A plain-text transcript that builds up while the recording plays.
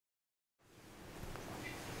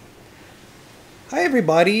Hi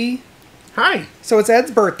everybody! Hi! So it's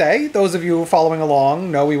Ed's birthday. Those of you following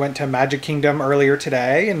along know we went to Magic Kingdom earlier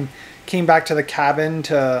today and came back to the cabin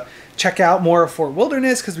to check out more of Fort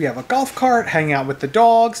Wilderness because we have a golf cart, hang out with the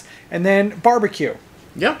dogs, and then barbecue.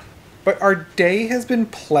 Yep. But our day has been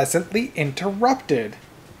pleasantly interrupted.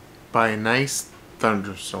 By a nice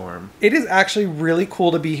thunderstorm. It is actually really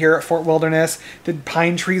cool to be here at Fort Wilderness. The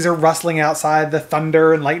pine trees are rustling outside, the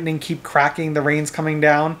thunder and lightning keep cracking, the rain's coming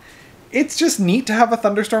down. It's just neat to have a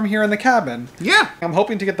thunderstorm here in the cabin. Yeah. I'm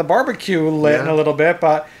hoping to get the barbecue lit in a little bit,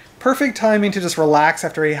 but perfect timing to just relax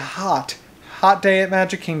after a hot day at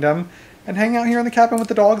Magic Kingdom and hang out here in the cabin with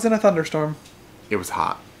the dogs in a thunderstorm. It was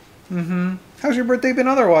hot. Mm-hmm. How's your birthday been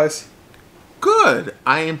otherwise? Good.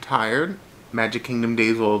 I am tired. Magic Kingdom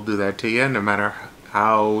days will do that to you, no matter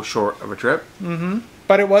how short of a trip. Mm-hmm.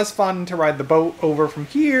 But it was fun to ride the boat over from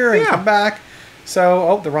here and come back.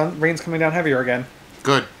 So, the rain's coming down heavier again.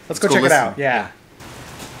 Good. Let's go check it out. Yeah.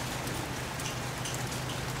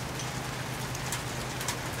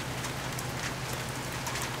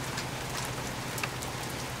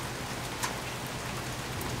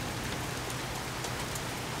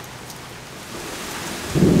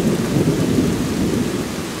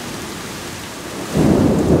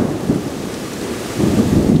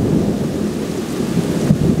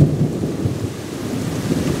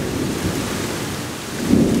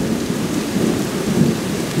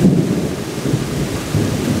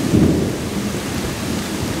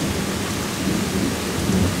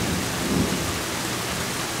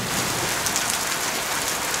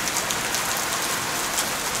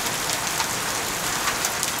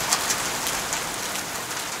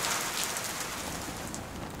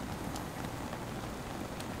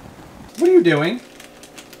 What are you doing?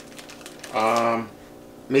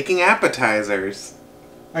 Making appetizers.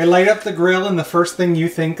 I light up the grill and the first thing you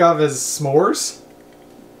think of is s'mores?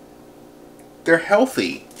 They're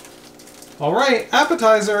healthy. Alright,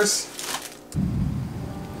 appetizers.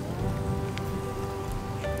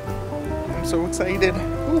 I'm so excited.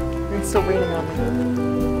 Ooh, it's still raining on me.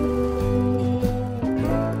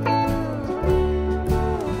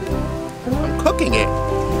 I'm cooking it.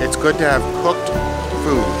 It's good to have cooked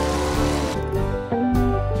food.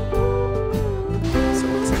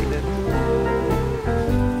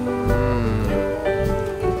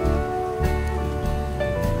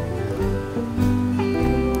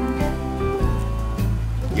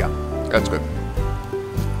 That's good.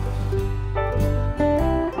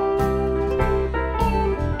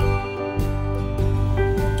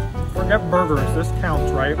 Forget burgers. This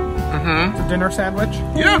counts, right? Mm-hmm. It's a dinner sandwich?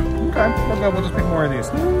 Yeah. Okay. We'll just pick more of these.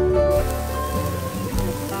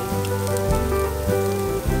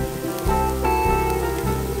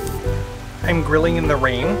 I'm grilling in the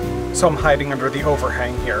rain, so I'm hiding under the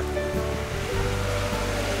overhang here.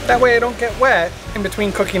 That way I don't get wet in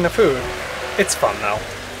between cooking the food. It's fun though.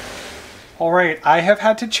 Alright, I have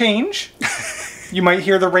had to change. You might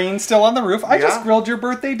hear the rain still on the roof. I just grilled your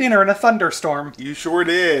birthday dinner in a thunderstorm. You sure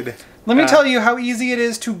did. Let me tell you how easy it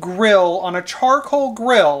is to grill on a charcoal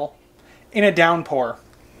grill in a downpour.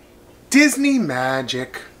 Disney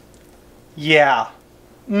magic. Yeah.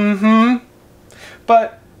 Mm-hmm.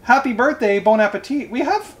 But happy birthday, bon appetit. We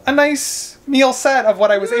have a nice meal set of what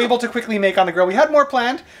I was able to quickly make on the grill. We had more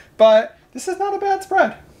planned, but this is not a bad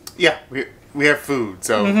spread. Yeah, we have food,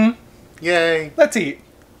 so yay. Let's eat.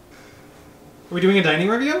 Are we doing a dining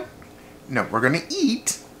review? No, we're gonna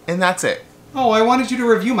eat, and that's it. Oh, I wanted you to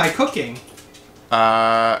review my cooking.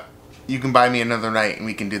 You can buy me another night, and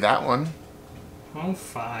we can do that one. Oh,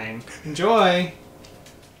 fine. Enjoy.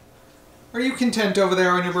 Are you content over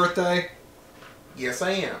there on your birthday? Yes,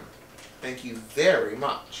 I am. Thank you very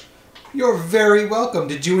much. You're very welcome.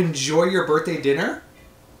 Did you enjoy your birthday dinner?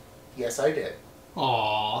 Yes, I did.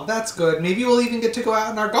 Aw, that's good. Maybe we'll even get to go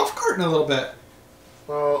out in our golf cart in a little bit.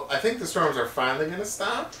 Well, I think the storms are finally going to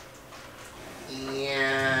stop.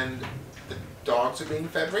 And the dogs are being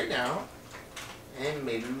fed right now. And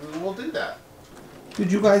maybe we will do that.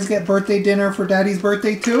 Did you guys get birthday dinner for Daddy's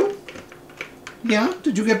birthday too? Yeah?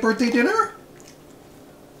 Did you get birthday dinner?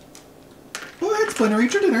 Go ahead, Splinter,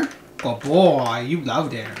 eat your dinner. Oh boy, you love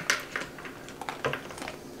dinner.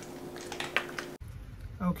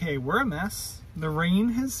 Okay, we're a mess. The rain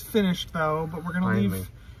has finished though, but we're gonna leave.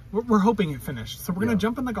 We're hoping it finished. So we're gonna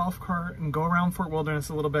jump in the golf cart and go around Fort Wilderness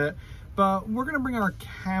a little bit. But we're gonna bring our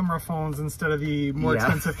camera phones instead of the more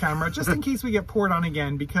expensive camera, just in case we get poured on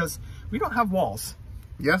again, because we don't have walls.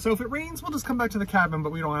 Yeah. So if it rains, we'll just come back to the cabin,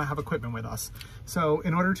 but we don't want to have equipment with us. So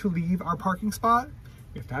in order to leave our parking spot,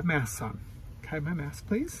 we have to have masks on. Can I have my mask,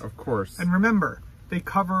 please? Of course. And remember, they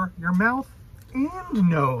cover your mouth and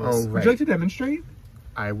nose. Oh, right. Would you like to demonstrate?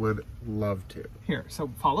 I would love to. Here, so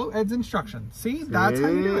follow Ed's instructions. See? That's how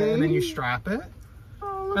you do it. And then you strap it.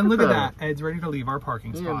 Oh, look at that. Ed's ready to leave our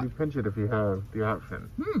parking spot. Yeah, you pinch it if you have the option.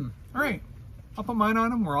 All right. I'll put mine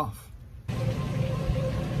on and we're off.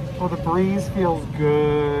 Well, the breeze feels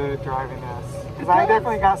good driving this. Because I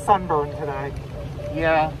definitely got sunburned today.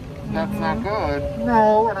 Yeah, that's not good.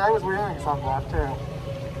 No, and I was wearing sunblock too.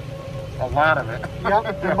 A lot of it.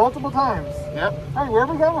 Yep, and multiple times. Yep. All right, where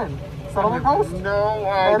are we going? Settlement Post? No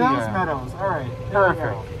idea. Meadows. All right.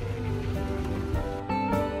 Perfect.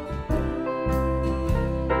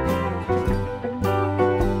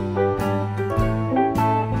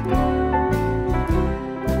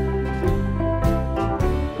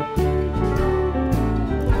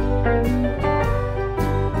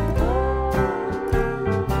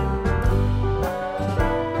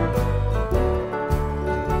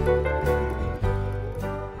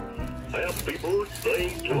 Happy birthday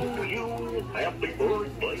to you. Happy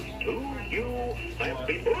birthday to you.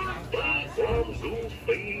 Happy birthday from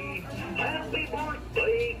Goofy. Happy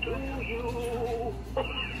birthday to you. I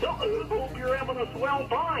hope you're having a swell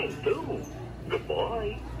time, too.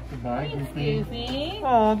 Goodbye. Goodbye, Goofy.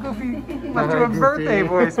 Oh, Goofy left you a birthday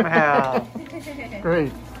voicemail.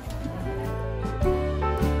 Great.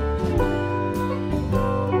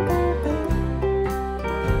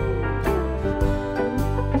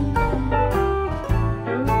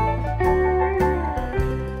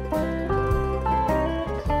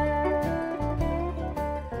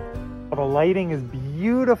 The lighting is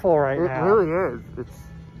beautiful right now. It really is.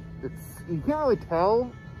 It's you can't really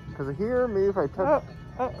tell because here, maybe if I touch.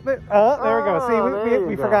 There we go. See,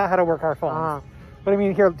 we go. forgot how to work our phones. But I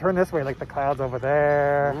mean, here, turn this way, like the clouds over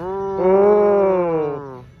there.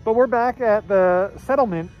 Ooh. But we're back at the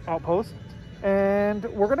settlement outpost, and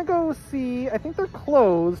we're gonna go see. I think they're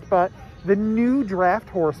closed, but the new draft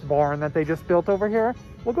horse barn that they just built over here.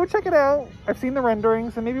 We'll go check it out. I've seen the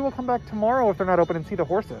renderings, and maybe we'll come back tomorrow if they're not open and see the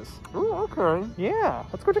horses. Oh, okay. Yeah,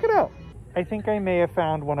 let's go check it out. I think I may have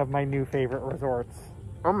found one of my new favorite resorts.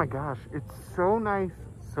 Oh my gosh, it's so nice,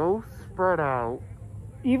 so spread out.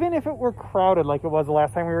 Even if it were crowded like it was the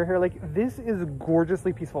last time we were here, like, this is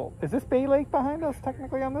gorgeously peaceful. Is this Bay Lake behind us,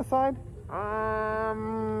 technically, on this side?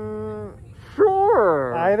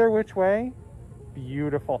 Sure. Either which way,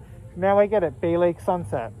 beautiful. Now I get it, Bay Lake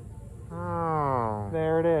Sunset. Oh.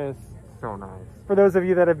 There it is. So nice. For those of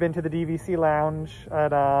you that have been to the DVC Lounge at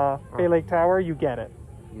Bay Lake Tower, you get it.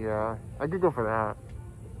 Yeah, I could go for that.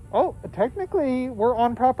 Oh, technically, we're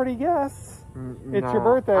on property guests. It's No, your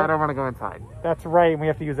birthday. I don't want to go inside. That's right, and we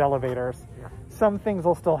have to use elevators. Yeah. Some things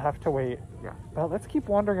will still have to wait. Yeah. But let's keep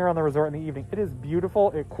wandering around the resort in the evening. It is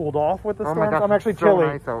beautiful. It cooled off with the Oh storms. my gosh, I'm actually it's so chilly.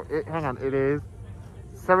 nice, though. Hang on, it is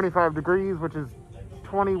 75 degrees, which is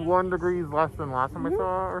 21 degrees less than last time I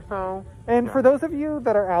saw or so. And for those of you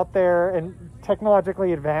that are out there and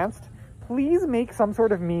technologically advanced, please make some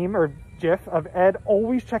sort of meme or GIF of Ed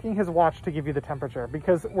always checking his watch to give you the temperature,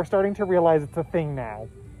 because we're starting to realize it's a thing now.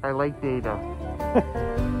 I like data.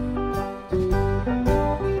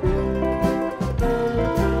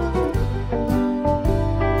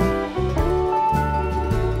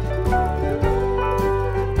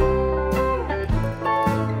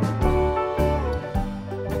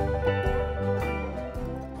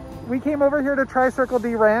 We came over here to try Circle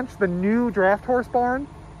D Ranch, the new draft horse barn.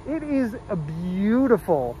 It is a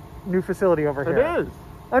beautiful new facility over here. It is.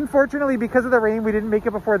 Unfortunately, because of the rain, we didn't make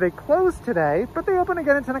it before they closed today, but they open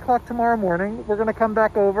again at 10 o'clock tomorrow morning. We're gonna come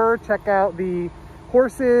back over, check out the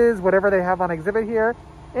horses, whatever they have on exhibit here,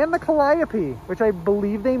 and the calliope, which I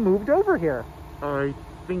believe they moved over here. I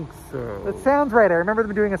think so. That sounds right. I remember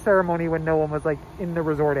them doing a ceremony when no one was like in the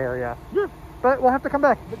resort area. Yeah. But we'll have to come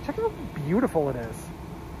back. But check out how beautiful it is.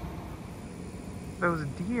 Those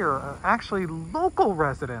deer are actually local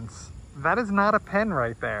residents. That is not a pen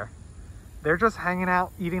right there. They're just hanging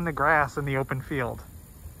out, eating the grass in the open field.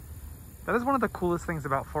 That is one of the coolest things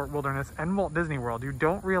about Fort Wilderness and Walt Disney World. You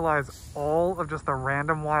don't realize all of just the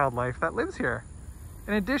random wildlife that lives here,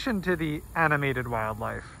 in addition to the animated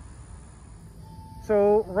wildlife.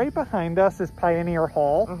 So right behind us is Pioneer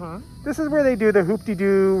Hall. This is where they do the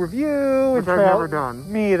Hoop-de-Doo review. Which I've never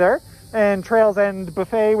done. Me either. And Trails End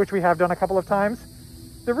Buffet, which we have done a couple of times.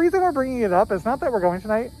 The reason we're bringing it up is not that we're going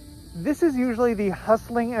tonight. This is usually the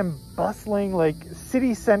hustling and bustling, like,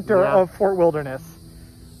 city center of Fort Wilderness.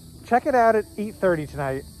 Check it out at 8:30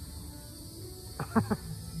 tonight.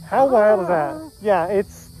 How wild is that? Yeah,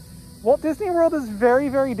 it's... Walt Disney World is very,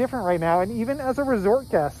 very different right now. And even as a resort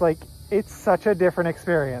guest, like, it's such a different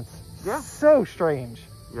experience. Yeah. So strange.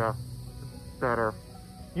 Yeah. Better.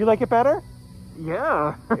 You like it better?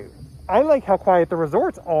 Yeah. I like how quiet the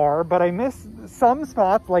resorts are, but I miss some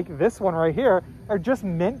spots like this one right here are just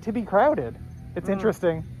meant to be crowded. It's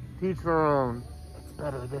interesting. Teach their own. It's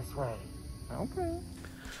better this way. Okay.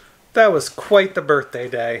 That was quite the birthday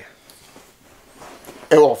day.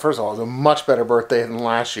 Well, first of all, it was a much better birthday than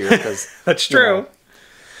last year. Because That's true.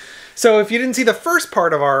 So if you didn't see the first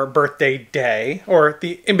part of our birthday day, or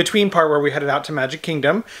the in-between part where we headed out to Magic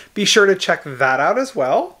Kingdom, be sure to check that out as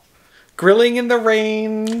well. Grilling in the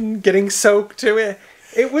rain, getting soaked to it.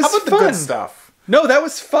 It was fun. How about the good stuff? No, that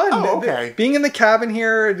was fun. Oh, okay. Being in the cabin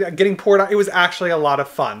here, getting poured out, it was actually a lot of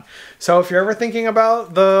fun. So if you're ever thinking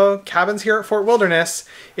about the cabins here at Fort Wilderness,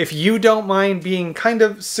 if you don't mind being kind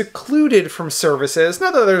of secluded from services,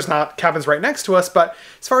 not that there's not cabins right next to us, but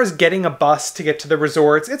as far as getting a bus to get to the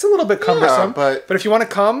resorts, it's a little bit cumbersome. Yeah, but if you want to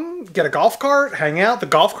come, get a golf cart, hang out. The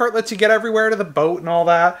golf cart lets you get everywhere to the boat and all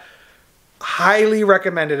that. Highly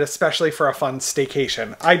recommended, especially for a fun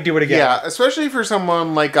staycation. I'd do it again. Yeah, especially for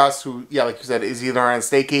someone like us who, yeah, like you said, is either on a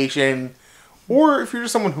staycation, or if you're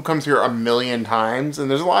just someone who comes here a million times, and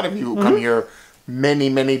there's a lot of you who come here many,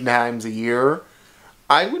 many times a year,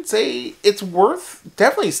 I would say it's worth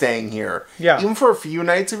definitely staying here. Yeah. Even for a few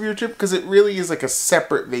nights of your trip, because it really is like a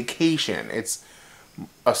separate vacation. It's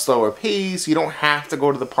a slower pace. You don't have to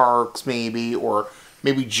go to the parks, maybe, or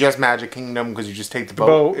maybe just Magic Kingdom because you just take the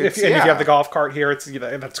boat. If you have the golf cart here,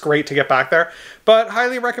 that's great to get back there. But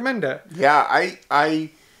highly recommend it. Yeah, I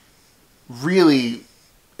really,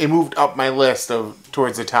 it moved up my list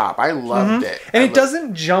towards the top. I loved it. And it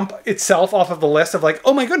doesn't jump itself off of the list of like,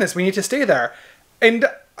 oh my goodness, we need to stay there. And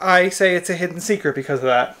I say it's a hidden secret because of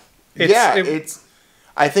that.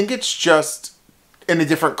 I think it's just in a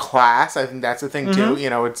different class. I think that's the thing too. You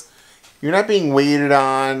know, you're not being waited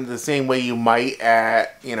on the same way you might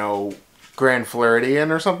at, Grand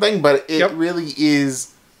Floridian or something, but it really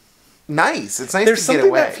is nice. It's nice There's to get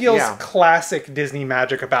away. There's something that feels classic Disney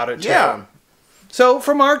magic about it, too. Yeah. So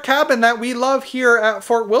from our cabin that we love here at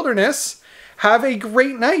Fort Wilderness, have a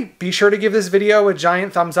great night. Be sure to give this video a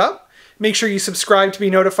giant thumbs up. Make sure you subscribe to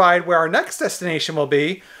be notified where our next destination will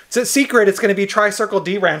be. It's a secret. It's going to be Tri-Circle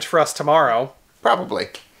D Ranch for us tomorrow. Probably.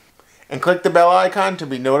 And click the bell icon to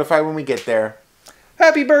be notified when we get there.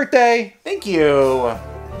 Happy birthday! Thank you!